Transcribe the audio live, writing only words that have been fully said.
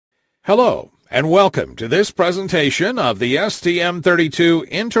Hello, and welcome to this presentation of the STM32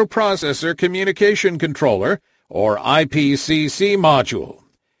 Inter-Processor Communication Controller, or IPCC module.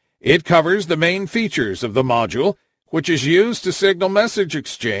 It covers the main features of the module, which is used to signal message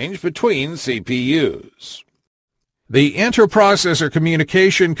exchange between CPUs. The Inter-Processor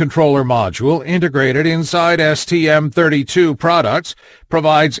Communication Controller module integrated inside STM32 products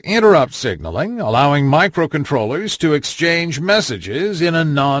provides interrupt signaling, allowing microcontrollers to exchange messages in a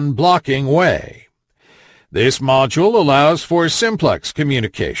non-blocking way. This module allows for simplex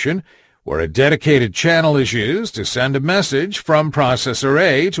communication, where a dedicated channel is used to send a message from processor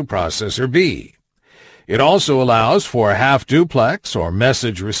A to processor B. It also allows for half-duplex or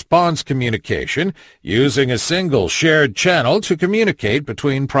message response communication using a single shared channel to communicate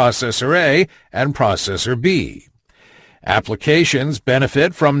between processor A and processor B. Applications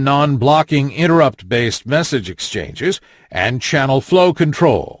benefit from non-blocking interrupt-based message exchanges and channel flow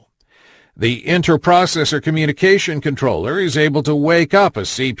control. The Inter-Processor Communication Controller is able to wake up a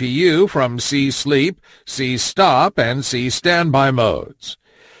CPU from C-Sleep, C-Stop, and C-Standby modes.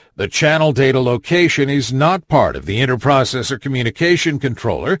 The channel data location is not part of the Inter-Processor Communication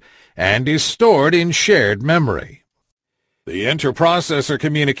Controller and is stored in shared memory. The Inter-Processor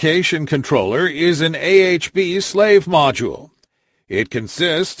Communication Controller is an AHB slave module. It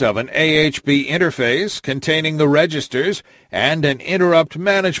consists of an AHB interface containing the registers and an interrupt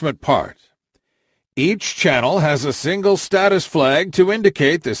management part. Each channel has a single status flag to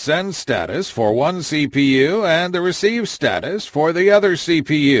indicate the send status for one CPU and the receive status for the other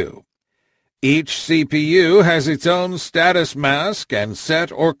CPU. Each CPU has its own status mask and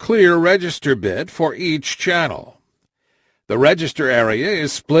set or clear register bit for each channel. The register area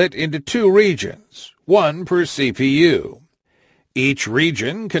is split into two regions, one per CPU. Each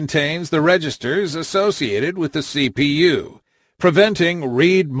region contains the registers associated with the CPU, preventing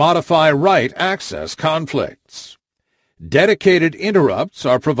read-modify-write access conflicts. Dedicated interrupts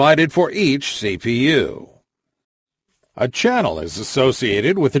are provided for each CPU. A channel is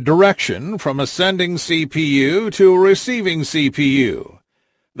associated with a direction from a sending CPU to a receiving CPU.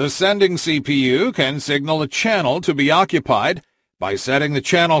 The sending CPU can signal a channel to be occupied by setting the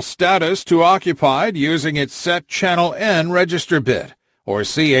channel status to occupied using its set channel N register bit, or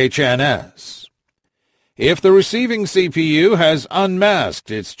CHNS. If the receiving CPU has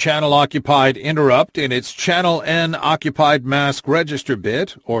unmasked its channel-occupied interrupt in its channel N occupied mask register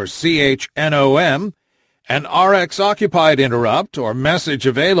bit, or CHNOM, an RX-occupied interrupt or message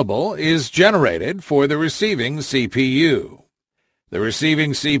available is generated for the receiving CPU. The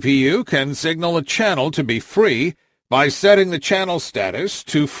receiving CPU can signal a channel to be free by setting the channel status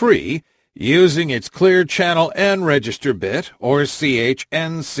to free using its clear channel N register bit, or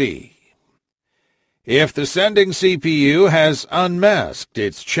CHNC. If the sending CPU has unmasked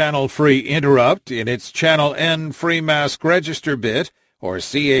its channel-free interrupt in its channel N free mask register bit, or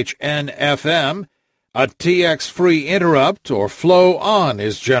CHNFM, a TX-free interrupt or flow-on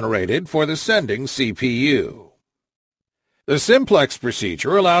is generated for the sending CPU. The simplex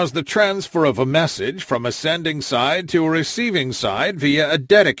procedure allows the transfer of a message from a sending side to a receiving side via a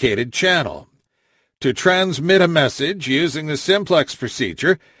dedicated channel. To transmit a message using the simplex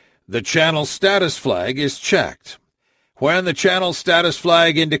procedure, the channel status flag is checked. When the channel status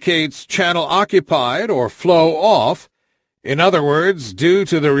flag indicates channel occupied or flow off, in other words, due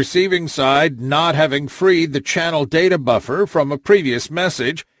to the receiving side not having freed the channel data buffer from a previous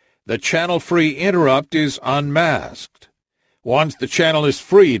message, the channel-free interrupt is unmasked. Once the channel is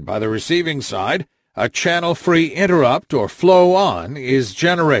freed by the receiving side, a channel-free interrupt or flow-on is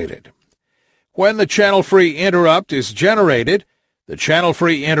generated. When the channel-free interrupt is generated, the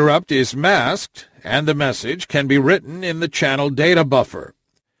channel-free interrupt is masked, and the message can be written in the channel data buffer.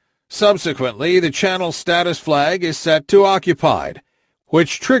 Subsequently, the channel status flag is set to occupied,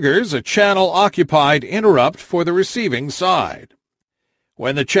 which triggers a channel-occupied interrupt for the receiving side.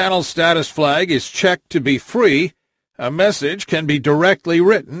 When the channel status flag is checked to be free, a message can be directly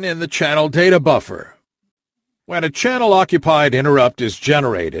written in the channel data buffer. When a channel-occupied interrupt is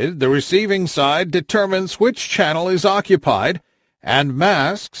generated, the receiving side determines which channel is occupied and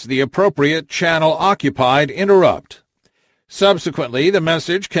masks the appropriate channel-occupied interrupt. Subsequently, the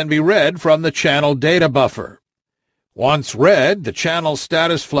message can be read from the channel data buffer. Once read, the channel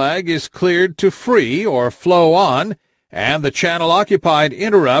status flag is cleared to free or flow on, and the channel-occupied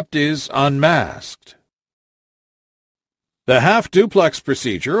interrupt is unmasked. The half-duplex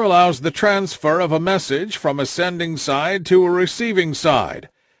procedure allows the transfer of a message from a sending side to a receiving side,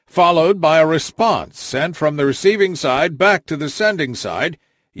 followed by a response sent from the receiving side back to the sending side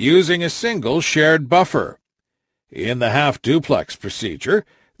using a single shared buffer. In the half-duplex procedure,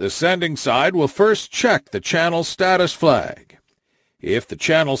 the sending side will first check the channel status flag. If the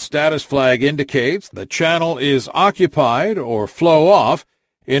channel status flag indicates the channel is occupied or flow off,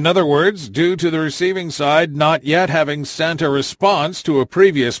 in other words, due to the receiving side not yet having sent a response to a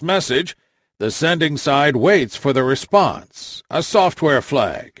previous message, the sending side waits for the response, a software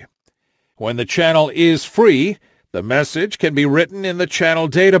flag. When the channel is free, the message can be written in the channel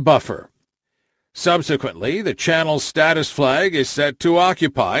data buffer. Subsequently, the channel status flag is set to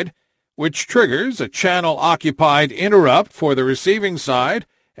occupied, which triggers a channel occupied interrupt for the receiving side,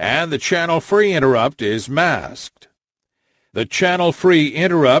 and the channel free interrupt is masked. The channel free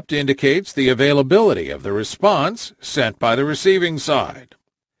interrupt indicates the availability of the response sent by the receiving side.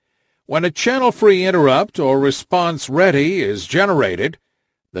 When a channel free interrupt or response ready is generated,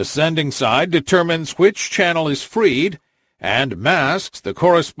 the sending side determines which channel is freed and masks the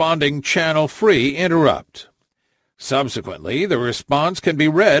corresponding channel free interrupt. Subsequently, the response can be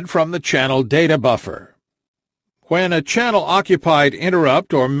read from the channel data buffer. When a channel-occupied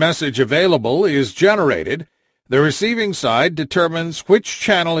interrupt or message available is generated, the receiving side determines which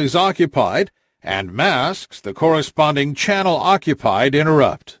channel is occupied and masks the corresponding channel-occupied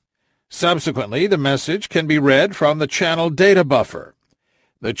interrupt. Subsequently, the message can be read from the channel data buffer.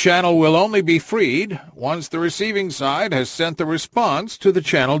 The channel will only be freed once the receiving side has sent the response to the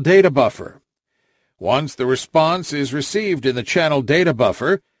channel data buffer. Once the response is received in the channel data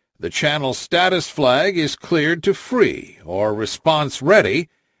buffer, the channel status flag is cleared to free or response ready,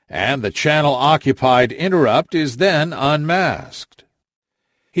 and the channel occupied interrupt is then unmasked.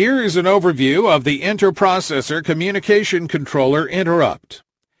 Here is an overview of the Inter-Processor Communication Controller interrupt.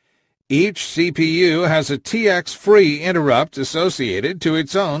 Each CPU has a TX-free interrupt associated to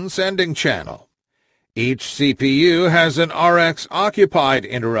its own sending channel. Each CPU has an RX-occupied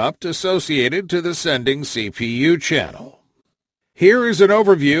interrupt associated to the sending CPU channel. Here is an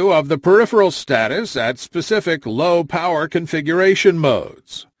overview of the peripheral status at specific low-power configuration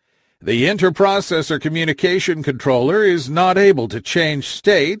modes. The Inter-Processor Communication Controller is not able to change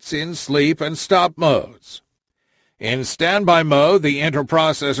states in sleep and stop modes. In standby mode, the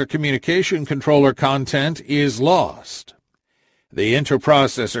Inter-Processor Communication Controller content is lost. The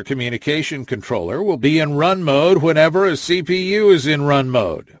Inter-Processor Communication Controller will be in run mode whenever a CPU is in run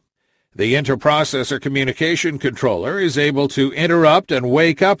mode. The Inter-Processor Communication Controller is able to interrupt and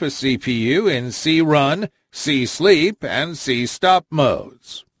wake up a CPU in C-run, C-sleep, and C-stop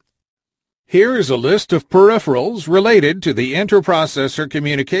modes. Here is a list of peripherals related to the Inter-Processor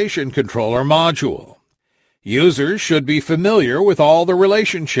Communication Controller module. Users should be familiar with all the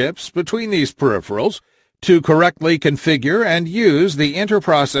relationships between these peripherals to correctly configure and use the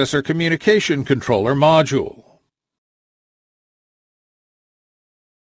Inter-Processor Communication Controller module.